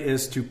Spirit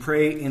is to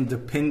pray in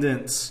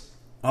dependence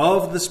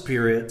of the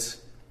Spirit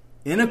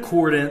in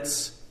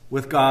accordance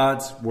with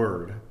God's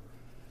Word.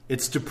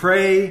 It's to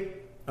pray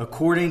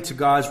according to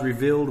God's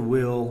revealed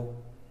will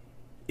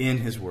in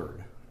His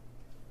Word.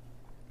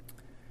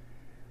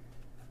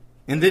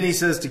 And then he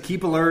says to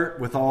keep alert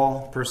with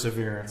all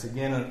perseverance.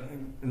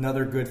 Again,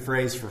 another good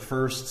phrase for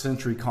first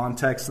century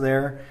context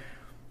there.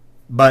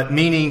 But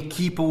meaning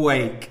keep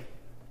awake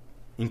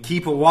and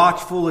keep a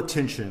watchful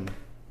attention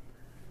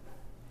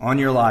on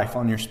your life,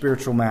 on your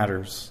spiritual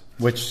matters,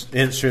 which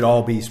it should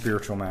all be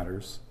spiritual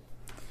matters.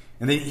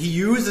 And then he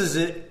uses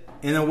it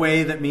in a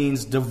way that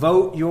means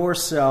devote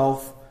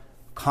yourself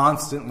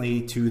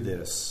constantly to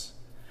this.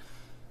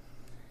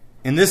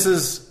 And this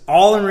is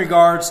all in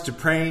regards to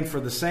praying for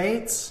the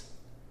saints,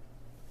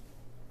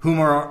 whom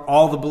are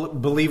all the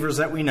believers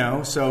that we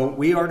know. So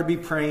we are to be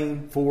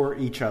praying for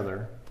each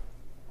other.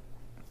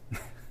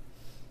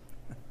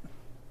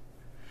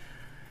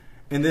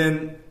 And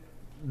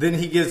then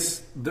he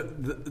gets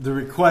the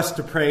request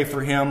to pray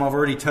for him. I've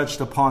already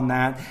touched upon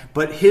that.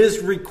 But his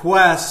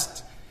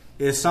request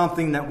is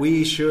something that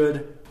we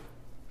should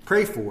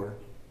pray for.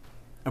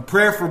 A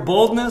prayer for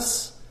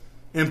boldness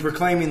in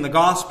proclaiming the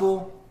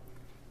gospel.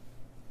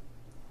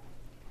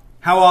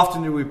 How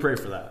often do we pray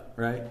for that,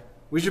 right?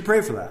 We should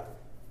pray for that.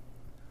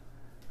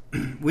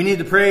 We need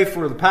to pray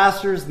for the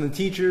pastors and the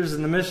teachers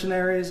and the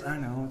missionaries. I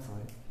know, it's like...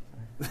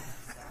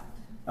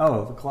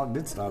 Oh, the clock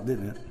did stop,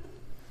 didn't it?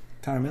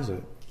 What time is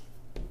it?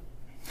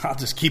 I'll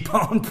just keep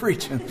on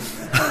preaching.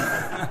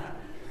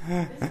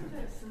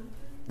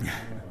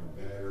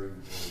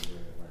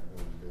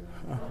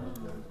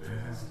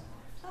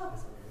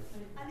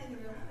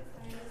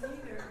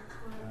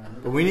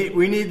 But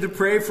we need to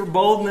pray for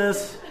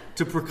boldness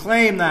to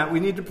proclaim that.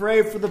 We need to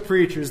pray for the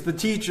preachers, the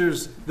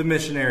teachers, the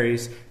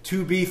missionaries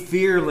to be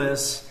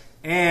fearless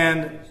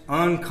and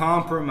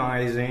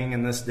uncompromising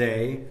in this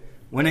day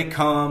when it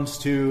comes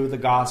to the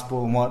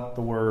gospel and what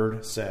the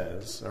Word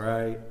says. All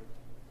right?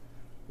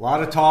 A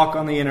lot of talk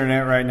on the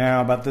internet right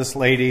now about this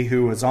lady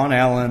who was on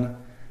Ellen.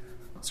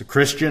 It's a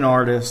Christian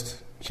artist.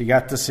 She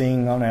got to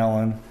sing on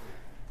Ellen.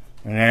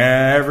 And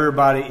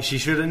everybody, she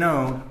should have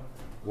known.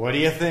 What do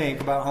you think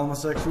about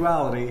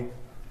homosexuality?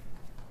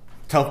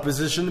 Tough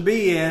position to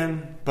be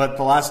in. But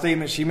the last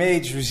statement she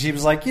made, she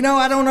was like,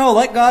 I don't know.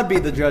 Let God be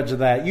the judge of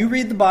that. You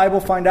read the Bible,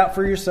 find out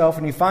for yourself.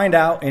 And you find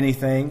out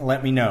anything,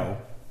 let me know.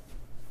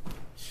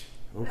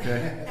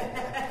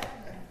 Okay.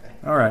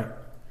 All right.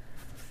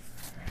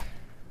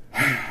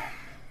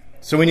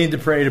 So we need to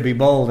pray to be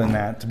bold in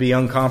that, to be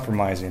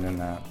uncompromising in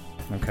that.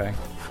 Okay?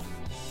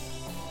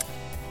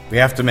 We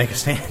have to make a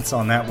stance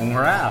on that when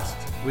we're asked.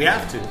 We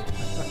have to.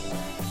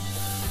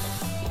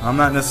 I'm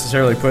not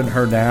necessarily putting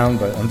her down,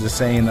 but I'm just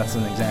saying that's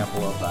an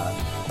example of that.